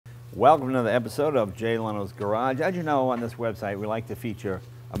Welcome to another episode of Jay Leno's Garage. As you know, on this website, we like to feature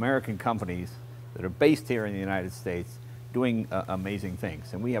American companies that are based here in the United States doing amazing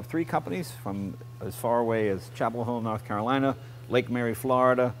things. And we have three companies from as far away as Chapel Hill, North Carolina, Lake Mary,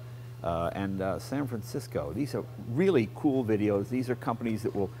 Florida, and San Francisco. These are really cool videos. These are companies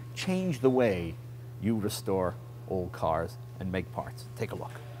that will change the way you restore old cars and make parts. Take a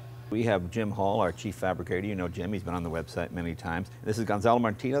look. We have Jim Hall, our chief fabricator. You know Jim, he's been on the website many times. This is Gonzalo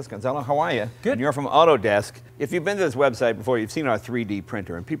Martinez. Gonzalo, how are you? Good. And you're from AutoDesk. If you've been to this website before, you've seen our 3D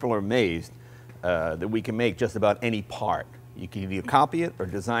printer, and people are amazed that we can make just about any part. You can either copy it or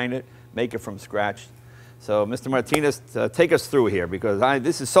design it, make it from scratch. So, Mr. Martinez, take us through here, because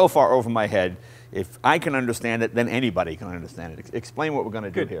this is so far over my head. If I can understand it, then anybody can understand it. Explain what we're going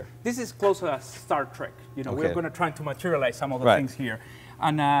to do here. This is close to Star Trek. You know, Okay. We're going to try to materialize some of the things here.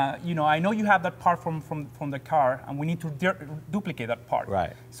 And you know, I know you have that part from the car, and we need to duplicate that part.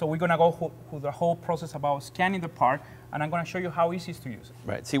 Right. So we're going to go through the whole process about scanning the part, and I'm going to show you how easy it is to use it.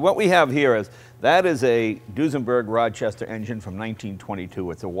 Right. See, what we have here is, that is a Duesenberg Rochester engine from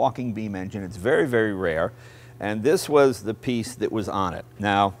 1922. It's a walking beam engine. It's very, very rare. And this was the piece that was on it.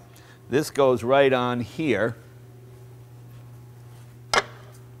 Now, this goes right on here. The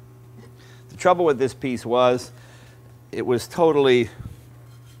trouble with this piece was, it was totally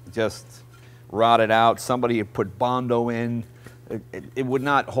just rotted out. Somebody had put Bondo in. It would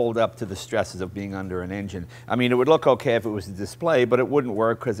not hold up to the stresses of being under an engine. I mean, it would look okay if it was a display, but it wouldn't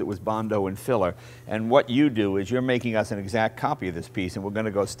work because it was Bondo and filler. And what you do is you're making us an exact copy of this piece, and we're going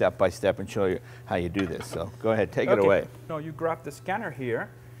to go step by step and show you how you do this. So go ahead, take it away. No, you grab the scanner here,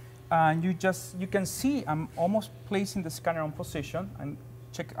 and you can see I'm almost placing the scanner on position and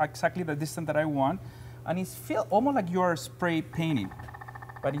check exactly the distance that I want. And it feels almost like you're spray painting.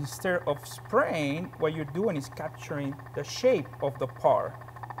 But instead of spraying, what you're doing is capturing the shape of the part.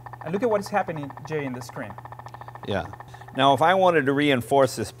 And look at what is happening, Jay, in the screen. Yeah. Now, if I wanted to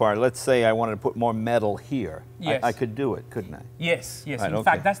reinforce this part, let's say I wanted to put more metal here, yes. I could do it, couldn't I? Yes, yes. Right, in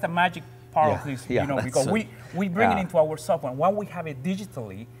fact, that's the magic part of this, you know, because we bring it into our software. When we have it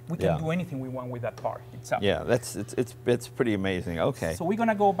digitally, we can do anything we want with that part itself. Yeah, it's pretty amazing. Okay. So we're going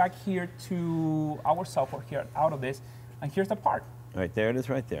to go back here to our software here at AutoDesk, and here's the part. Right there it is,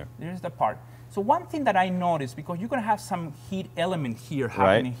 right there. There's the part. So one thing that I noticed, because you're going to have some heat element here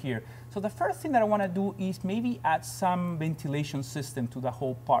happening here. So the first thing that I want to do is maybe add some ventilation system to the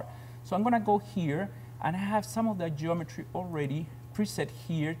whole part. So I'm going to go here, and I have some of the geometry already preset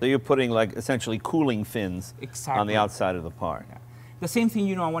here. So you're putting like essentially cooling fins on the outside of the part. Yeah. The same thing,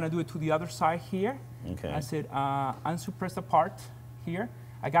 you know, I want to do it to the other side here. Okay. I said unsuppress the part here.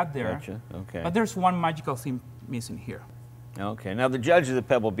 I got there. Gotcha. Okay. But there's one magical thing missing here. Okay. Now the judges at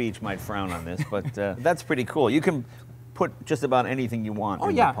Pebble Beach might frown on this, but that's pretty cool. You can put just about anything you want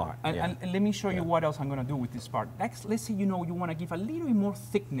in the part. And let me show you what else I'm going to do with this part. Next, let's say you want to give a little bit more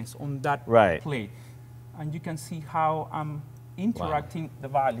thickness on that plate. And you can see how I'm interacting the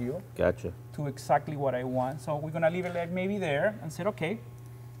value to exactly what I want. So we're going to leave it like maybe there and say, okay,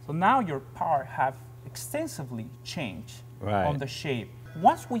 so now your part have extensively changed on the shape.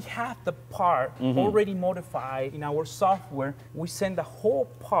 Once we have the part already modified in our software, we send the whole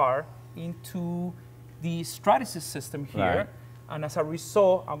part into the Stratasys system here. And as a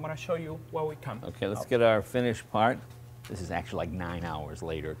result, I'm going to show you what we come. Okay, let's get our finished part. This is actually like 9 hours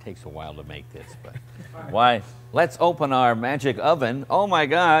later. It takes a while to make this, but why? Let's open our magic oven. Oh my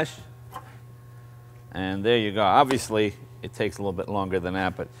gosh. And there you go. Obviously, it takes a little bit longer than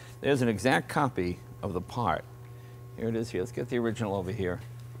that, but there's an exact copy of the part. Here it is here. Let's get the original over here.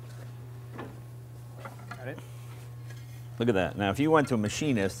 Got it. Look at that. Now, if you went to a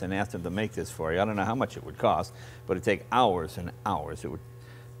machinist and asked him to make this for you, I don't know how much it would cost, but it'd take hours and hours. It would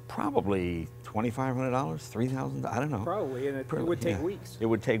probably $2,500, $3,000, I don't know. Probably, and it would take weeks. It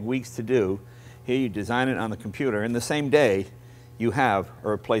would take weeks to do. Here you design it on the computer. In the same day, you have a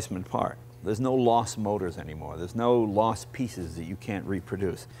replacement part. There's no lost motors anymore. There's no lost pieces that you can't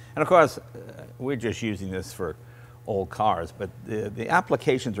reproduce. And of course, we're just using this for old cars, but the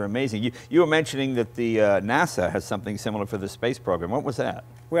applications are amazing. You were mentioning that the NASA has something similar for the space program. What was that?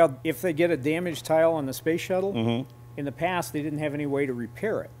 Well, if they get a damaged tile on the space shuttle, in the past they didn't have any way to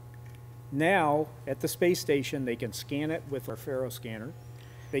repair it. Now, at the space station, they can scan it with our Faro scanner.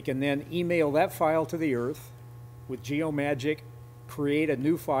 They can then email that file to the Earth with Geomagic, create a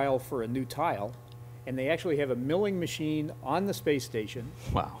new file for a new tile, and they actually have a milling machine on the space station.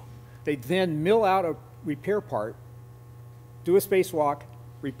 Wow. They then mill out a repair part, do a spacewalk,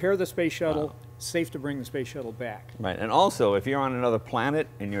 repair the space shuttle, safe to bring the space shuttle back. Right, and also if you're on another planet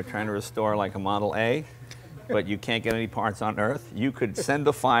and you're trying to restore like a Model A, but you can't get any parts on Earth, you could send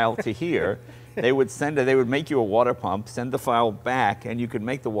the file to here. They would make you a water pump, send the file back, and you could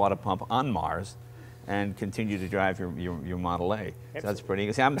make the water pump on Mars and continue to drive your Model A. So that's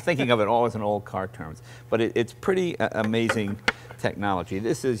pretty, see, I'm thinking of it all as in old car terms, but it's pretty amazing technology.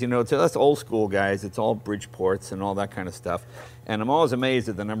 This is, you know, to us old school guys, it's all Bridgeports and all that kind of stuff. And I'm always amazed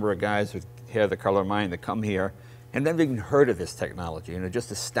at the number of guys with hair the color of mine that come here and never even heard of this technology and are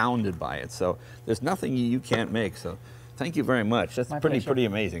just astounded by it. So there's nothing you can't make. So thank you very much. That's pretty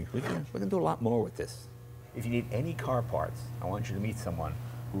amazing. We can do a lot more with this. If you need any car parts, I want you to meet someone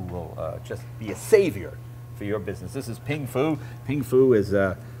who will just be a savior for your business. This is Ping Fu. Ping Fu is,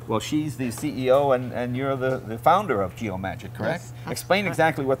 well, she's the CEO and you're the founder of Geomagic, correct? Yes, explain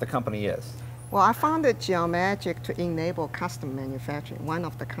exactly what the company is. Well, I founded Geomagic to enable custom manufacturing, one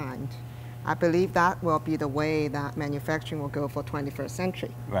of the kind. I believe that will be the way that manufacturing will go for 21st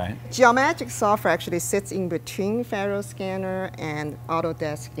century. Right. Geomagic software actually sits in between Faro scanner and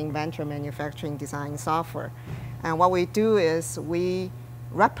AutoDesk inventor manufacturing design software. And what we do is we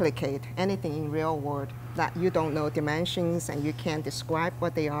replicate anything in real world that you don't know dimensions and you can't describe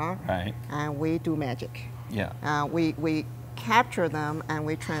what they are. Right. And we do magic. Yeah. We capture them and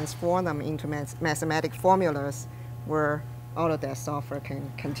we transform them into mathematic formulas where AutoDesk software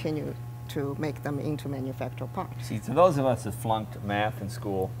can continue to make them into manufactured parts. See, to those of us that flunked math in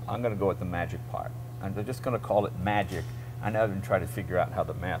school, I'm going to go with the magic part. I'm just going to call it magic. I never even try to figure out how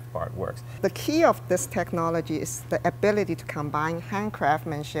the math part works. The key of this technology is the ability to combine hand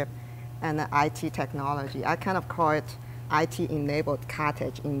craftsmanship and the IT technology. I kind of call it IT-enabled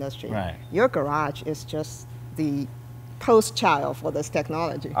cottage industry. Right. Your garage is just the post child for this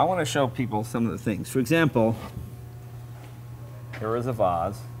technology. I want to show people some of the things. For example, here is a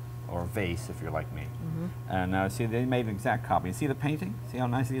vase, or a vase if you're like me. And see, they made an exact copy. You see the painting? See how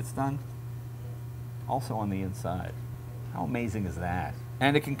nicely it's done? Also on the inside. How amazing is that?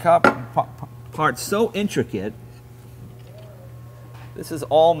 And it can cut parts so intricate. This is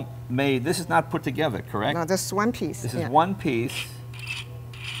all made, this is not put together, correct? No, this is one piece. This is one piece.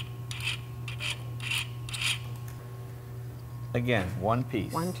 Again, one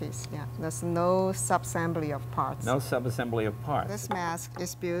piece. One piece, yeah. There's no sub-assembly of parts. No sub-assembly of parts. This mask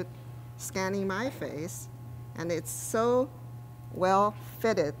is built scanning my face, and it's so well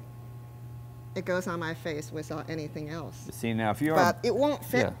fitted, it goes on my face without anything else. See, now if you're But it won't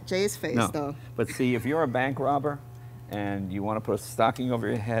fit Jay's face, though. But see, if you're a bank robber and you want to put a stocking over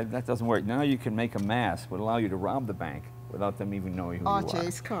your head, that doesn't work. Now you can make a mask that would allow you to rob the bank without them even knowing who you are.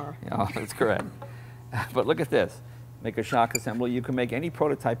 Jay's car. Yeah, that's correct. But look at this. Make a shock assembly. You can make any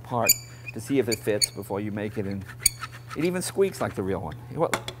prototype part to see if it fits before you make it, and it even squeaks like the real one.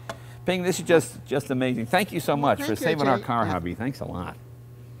 Well, Ping, this is just amazing. Thank you so much for saving our car hobby. Thanks a lot.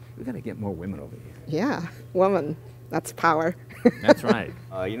 We've got to get more women over here. Yeah, woman, that's power. That's right.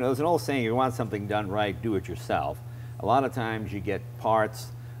 You know, there's an old saying, you want something done right, do it yourself. A lot of times you get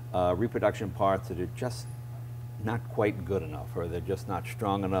parts, reproduction parts that are just not quite good enough, or they're just not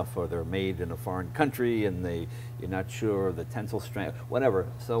strong enough, or they're made in a foreign country and you're not sure of the tensile strength, whatever.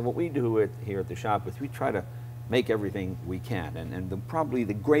 So what we do here at the shop is we try to make everything we can, and probably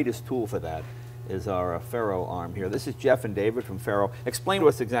the greatest tool for that is our Faro arm here. This is Jeff and David from Faro. Explain to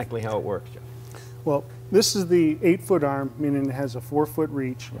us exactly how it works, Jeff. Well, this is the 8-foot arm, meaning it has a 4-foot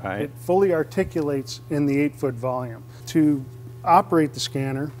reach. Right. It fully articulates in the 8-foot volume. To operate the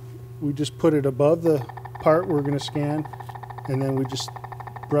scanner, we just put it above the part we're going to scan, and then we just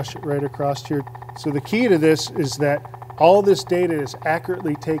brush it right across here. So the key to this is that all this data is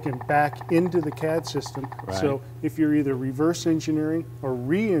accurately taken back into the CAD system. Right. So if you're either reverse engineering or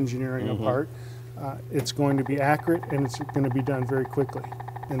re-engineering a part, it's going to be accurate and it's going to be done very quickly.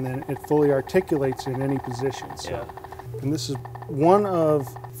 And then it fully articulates in any position. So, and this is one of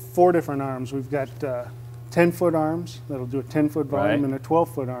 4 different arms. We've got 10-foot arms that'll do a 10-foot volume and a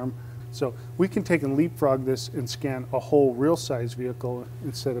 12-foot arm. So we can take and leapfrog this and scan a whole real-size vehicle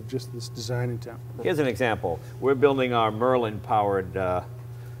instead of just this design intent. Here's an example. We're building our Merlin-powered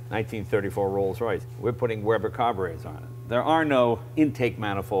 1934 Rolls-Royce. We're putting Weber carburetors on it. There are no intake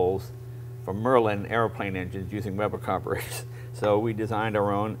manifolds for Merlin airplane engines using Weber carburetors. So we designed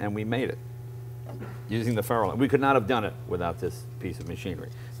our own and we made it using the Faro. We could not have done it without this piece of machinery.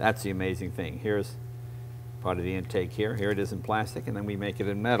 That's the amazing thing. Here's part of the intake here. Here it is in plastic, and then we make it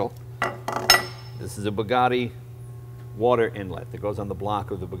in metal. This is a Bugatti water inlet that goes on the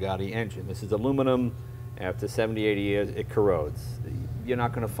block of the Bugatti engine. This is aluminum. After 70, 80 years, it corrodes. You're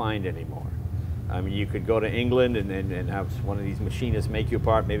not going to find anymore. I mean, you could go to England and have one of these machinists make you a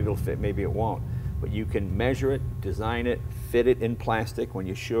part. Maybe it'll fit, maybe it won't. But you can measure it, design it, fit it in plastic. When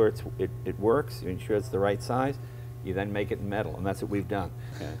you're sure it works, you're sure it's the right size, you then make it in metal, and that's what we've done.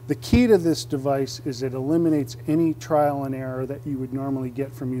 Okay. The key to this device is it eliminates any trial and error that you would normally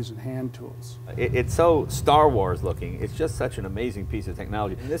get from using hand tools. It's so Star Wars looking. It's just such an amazing piece of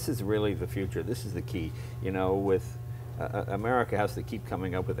technology. And this is really the future. This is the key. You know, with America has to keep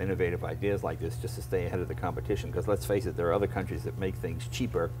coming up with innovative ideas like this just to stay ahead of the competition, because let's face it, there are other countries that make things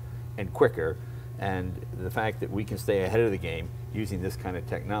cheaper and quicker, and the fact that we can stay ahead of the game using this kind of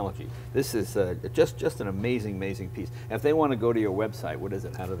technology. This is just an amazing, amazing piece. And if they want to go to your website, what is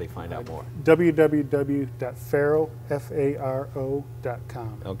it? How do they find out more? www.faro.com.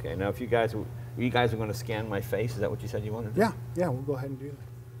 Okay, now if you guys are going to scan my face, is that what you said you wanted to do? Yeah, we'll go ahead and do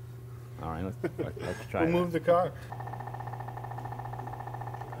that. All right, let's try We'll move the car.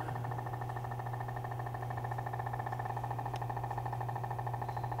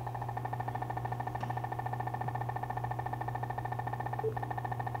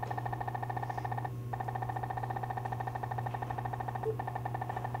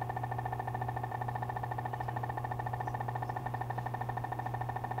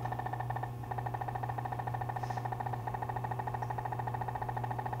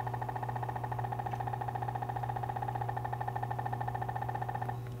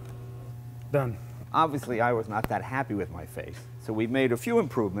 Done. Obviously, I was not that happy with my face, so we've made a few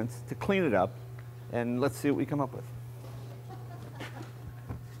improvements to clean it up, and let's see what we come up with.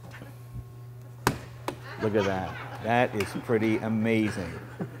 Look at that. That is pretty amazing.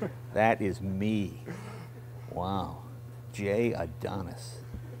 That is me. Wow. Jay Adonis.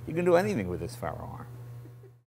 You can do anything with this Faro arm.